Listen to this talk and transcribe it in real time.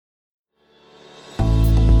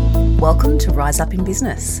Welcome to Rise Up in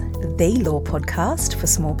Business, the law podcast for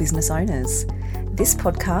small business owners. This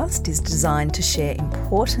podcast is designed to share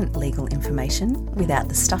important legal information without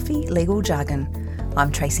the stuffy legal jargon.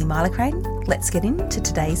 I'm Tracy Milacrane. Let's get into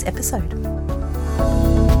today's episode.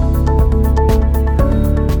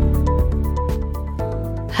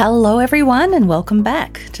 Hello everyone and welcome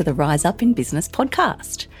back to the Rise Up in Business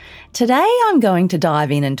podcast. Today I'm going to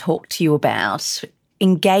dive in and talk to you about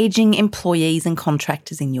engaging employees and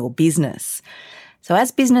contractors in your business. So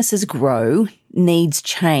as businesses grow, needs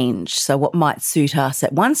change. So what might suit us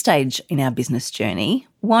at one stage in our business journey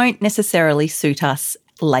won't necessarily suit us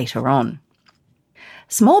later on.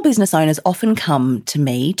 Small business owners often come to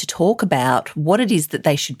me to talk about what it is that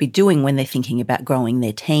they should be doing when they're thinking about growing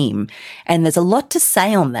their team. And there's a lot to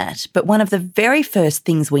say on that, but one of the very first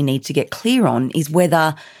things we need to get clear on is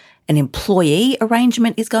whether an employee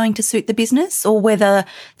arrangement is going to suit the business or whether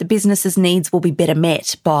the business's needs will be better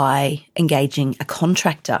met by engaging a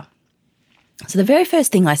contractor. So the very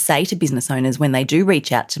first thing I say to business owners when they do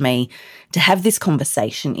reach out to me to have this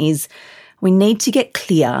conversation is we need to get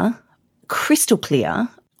clear, crystal clear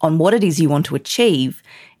on what it is you want to achieve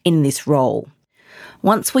in this role.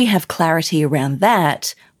 Once we have clarity around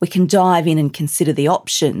that, we can dive in and consider the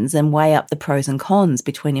options and weigh up the pros and cons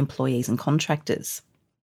between employees and contractors.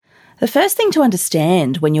 The first thing to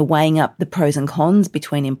understand when you're weighing up the pros and cons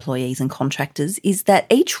between employees and contractors is that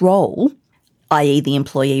each role, i.e. the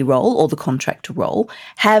employee role or the contractor role,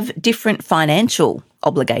 have different financial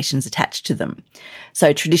obligations attached to them.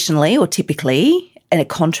 So traditionally or typically, a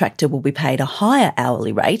contractor will be paid a higher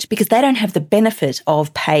hourly rate because they don't have the benefit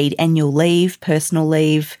of paid annual leave, personal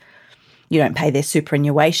leave, you don't pay their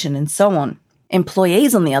superannuation and so on.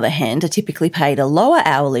 Employees, on the other hand, are typically paid a lower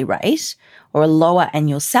hourly rate or a lower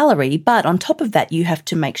annual salary, but on top of that, you have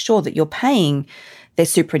to make sure that you're paying their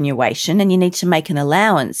superannuation and you need to make an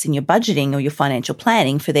allowance in your budgeting or your financial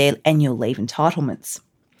planning for their annual leave entitlements.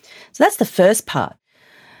 So that's the first part.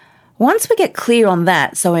 Once we get clear on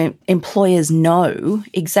that, so employers know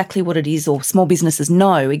exactly what it is, or small businesses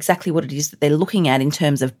know exactly what it is that they're looking at in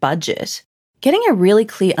terms of budget, getting a really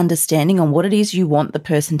clear understanding on what it is you want the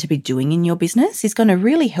person to be doing in your business is going to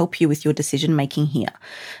really help you with your decision making here.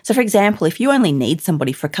 So for example, if you only need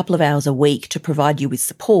somebody for a couple of hours a week to provide you with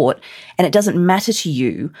support, and it doesn't matter to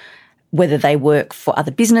you whether they work for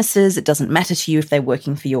other businesses, it doesn't matter to you if they're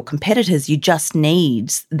working for your competitors, you just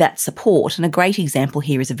need that support. And a great example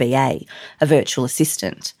here is a VA, a virtual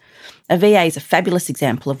assistant. A VA is a fabulous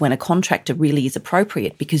example of when a contractor really is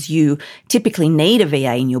appropriate because you typically need a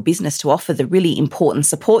VA in your business to offer the really important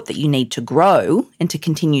support that you need to grow and to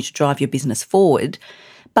continue to drive your business forward.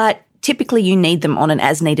 But typically you need them on an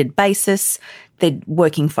as-needed basis. They're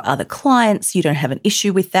working for other clients. You don't have an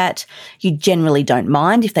issue with that. You generally don't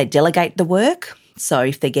mind if they delegate the work. So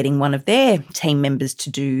if they're getting one of their team members to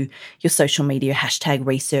do your social media hashtag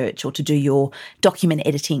research or to do your document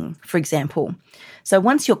editing, for example. So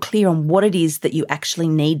once you're clear on what it is that you actually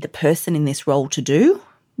need the person in this role to do,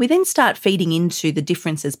 we then start feeding into the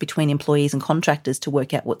differences between employees and contractors to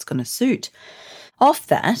work out what's going to suit. Off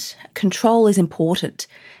that, control is important.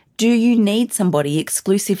 Do you need somebody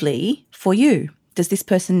exclusively for you? Does this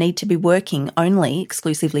person need to be working only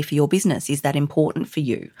exclusively for your business? Is that important for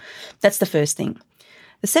you? That's the first thing.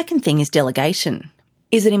 The second thing is delegation.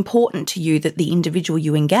 Is it important to you that the individual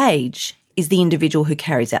you engage is the individual who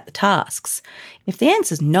carries out the tasks? If the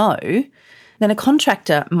answer is no, then a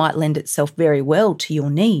contractor might lend itself very well to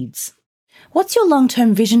your needs. What's your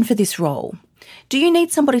long-term vision for this role? Do you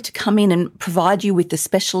need somebody to come in and provide you with the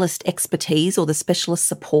specialist expertise or the specialist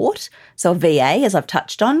support? So a VA, as I've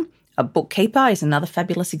touched on, a bookkeeper is another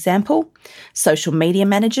fabulous example, social media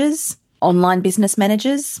managers, online business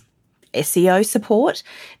managers, SEO support.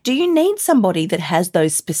 Do you need somebody that has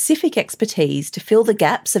those specific expertise to fill the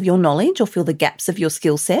gaps of your knowledge or fill the gaps of your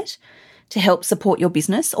skill set to help support your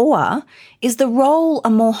business? Or is the role a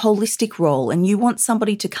more holistic role and you want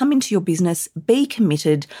somebody to come into your business, be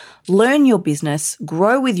committed, learn your business,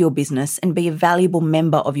 grow with your business and be a valuable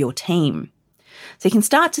member of your team? So you can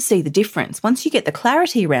start to see the difference. Once you get the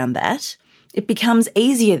clarity around that, it becomes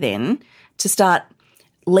easier then to start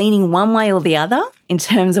leaning one way or the other in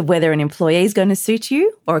terms of whether an employee is going to suit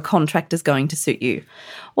you or a contractor is going to suit you.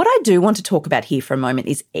 What I do want to talk about here for a moment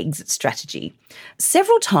is exit strategy.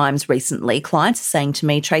 Several times recently, clients are saying to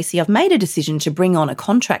me, Tracy, I've made a decision to bring on a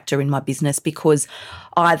contractor in my business because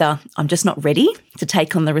either I'm just not ready to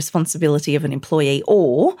take on the responsibility of an employee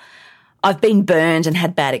or I've been burned and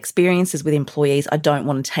had bad experiences with employees. I don't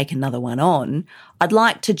want to take another one on. I'd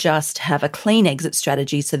like to just have a clean exit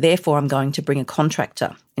strategy, so therefore I'm going to bring a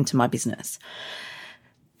contractor into my business.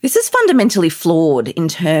 This is fundamentally flawed in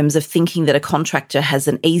terms of thinking that a contractor has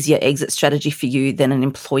an easier exit strategy for you than an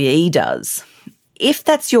employee does. If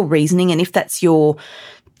that's your reasoning and if that's your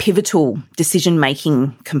pivotal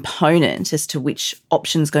decision-making component as to which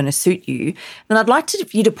option is going to suit you, then I'd like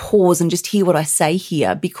you to pause and just hear what I say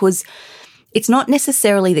here, because it's not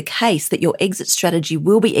necessarily the case that your exit strategy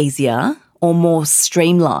will be easier or more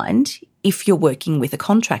streamlined if you're working with a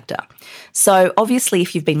contractor. So obviously,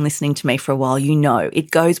 if you've been listening to me for a while, you know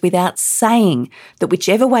it goes without saying that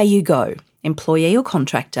whichever way you go, employee or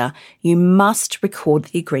contractor, you must record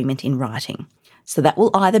the agreement in writing. So that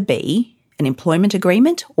will either be an employment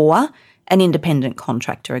agreement or an independent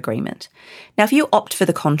contractor agreement. Now, if you opt for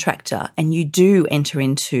the contractor and you do enter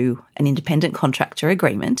into an independent contractor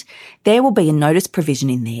agreement, there will be a notice provision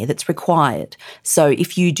in there that's required. So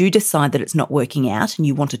if you do decide that it's not working out and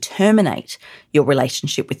you want to terminate your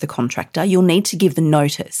relationship with the contractor, you'll need to give the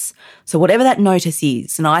notice. So whatever that notice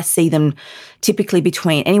is, and I see them typically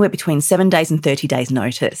anywhere between 7 days and 30 days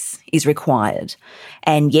notice is required.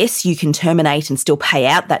 And yes, you can terminate and still pay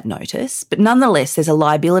out that notice, but nonetheless, there's a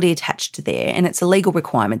liability attached to there, and it's a legal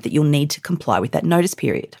requirement that you'll need to comply with that notice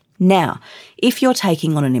period. Now, if you're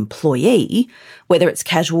taking on an employee, whether it's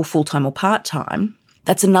casual, full-time or part-time,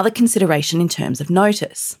 that's another consideration in terms of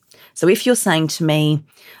notice. So if you're saying to me,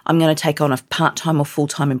 I'm going to take on a part-time or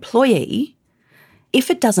full-time employee,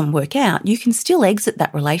 if it doesn't work out, you can still exit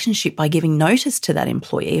that relationship by giving notice to that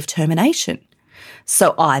employee of termination.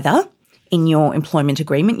 So either in your employment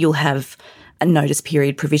agreement, you'll have a notice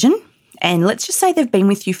period provision, and let's just say they've been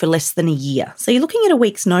with you for less than a year. So you're looking at a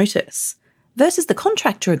week's notice versus the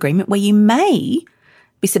contractor agreement where you may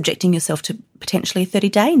be subjecting yourself to potentially a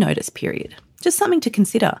 30-day notice period. Just something to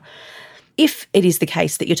consider. If it is the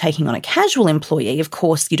case that you're taking on a casual employee, of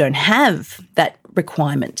course, you don't have that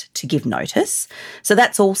requirement to give notice. So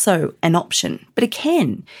that's also an option. But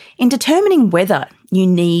again, in determining whether you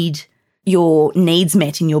need your needs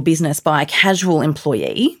met in your business by a casual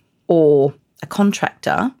employee or a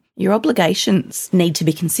contractor, your obligations need to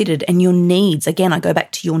be considered, and your needs, again, I go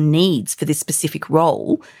back to your needs for this specific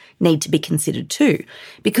role, need to be considered too.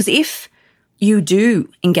 Because if you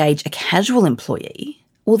do engage a casual employee,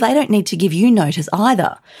 well, they don't need to give you notice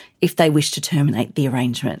either if they wish to terminate the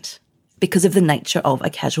arrangement because of the nature of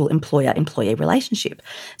a casual employer-employee relationship.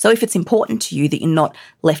 So if it's important to you that you're not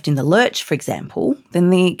left in the lurch, for example,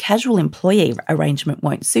 then the casual employee arrangement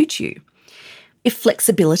won't suit you. If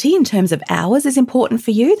flexibility in terms of hours is important for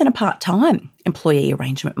you, then a part-time employee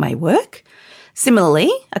arrangement may work. Similarly,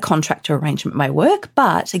 a contractor arrangement may work,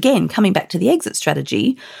 but again, coming back to the exit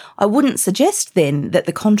strategy, I wouldn't suggest then that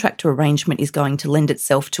the contractor arrangement is going to lend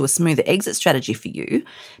itself to a smoother exit strategy for you,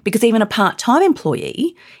 because even a part-time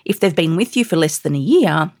employee, if they've been with you for less than a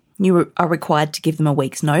year, you are required to give them a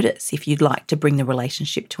week's notice if you'd like to bring the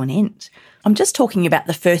relationship to an end. I'm just talking about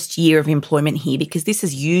the first year of employment here because this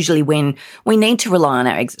is usually when we need to rely on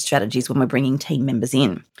our exit strategies when we're bringing team members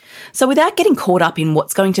in. So without getting caught up in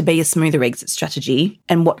what's going to be a smoother exit strategy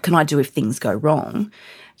and what can I do if things go wrong,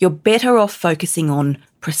 you're better off focusing on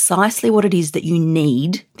precisely what it is that you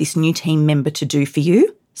need this new team member to do for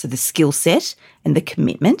you, so the skill set and the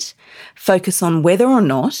commitment. Focus on whether or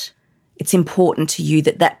not it's important to you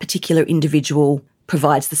that that particular individual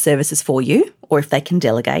provides the services for you, or if they can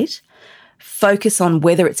delegate. Focus on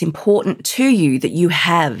whether it's important to you that you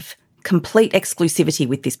have complete exclusivity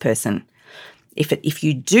with this person. If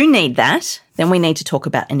you do need that, then we need to talk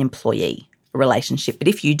about an employee relationship. But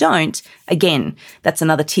if you don't, again, that's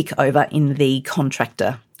another tick over in the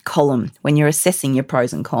contractor column when you're assessing your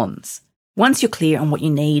pros and cons. Once you're clear on what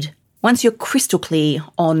you need, once you're crystal clear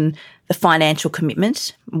on the financial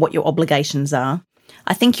commitment, what your obligations are,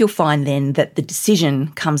 I think you'll find then that the decision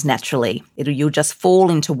comes naturally. You'll just fall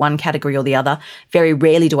into one category or the other. Very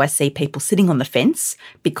rarely do I see people sitting on the fence,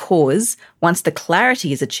 because once the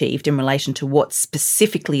clarity is achieved in relation to what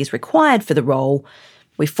specifically is required for the role,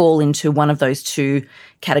 we fall into one of those two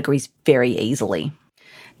categories very easily.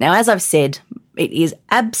 Now, as I've said, it is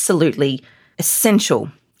absolutely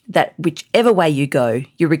essential that whichever way you go,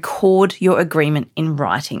 you record your agreement in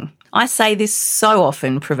writing. I say this so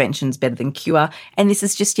often, prevention's better than cure, and this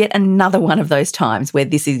is just yet another one of those times where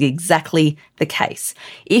this is exactly the case.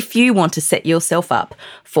 If you want to set yourself up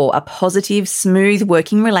for a positive, smooth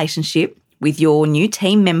working relationship with your new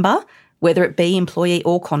team member, whether it be employee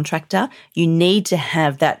or contractor, you need to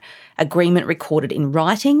have that agreement recorded in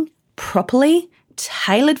writing, properly,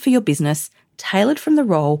 tailored for your business, tailored from the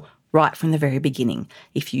role, right from the very beginning.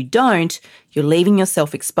 If you don't, you're leaving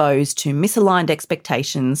yourself exposed to misaligned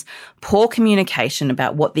expectations, poor communication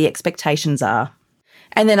about what the expectations are,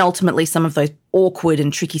 and then ultimately some of those awkward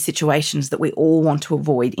and tricky situations that we all want to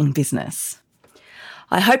avoid in business.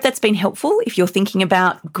 I hope that's been helpful if you're thinking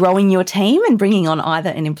about growing your team and bringing on either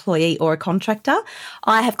an employee or a contractor.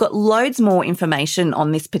 I have got loads more information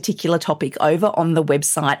on this particular topic over on the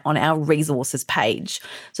website on our resources page.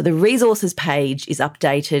 So the resources page is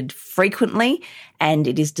updated frequently and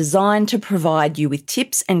it is designed to provide you with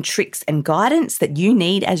tips and tricks and guidance that you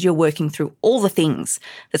need as you're working through all the things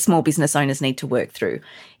that small business owners need to work through.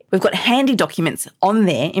 We've got handy documents on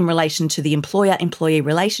there in relation to the employer-employee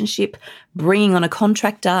relationship, bringing on a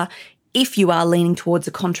contractor. If you are leaning towards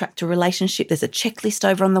a contractor relationship, there's a checklist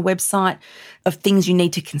over on the website of things you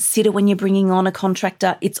need to consider when you're bringing on a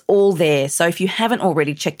contractor. It's all there. So if you haven't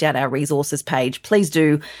already checked out our resources page, please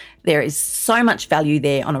do. There is so much value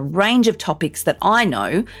there on a range of topics that I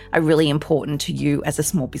know are really important to you as a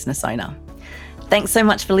small business owner. Thanks so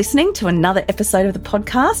much for listening to another episode of the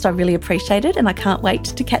podcast. I really appreciate it and I can't wait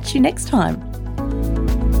to catch you next time.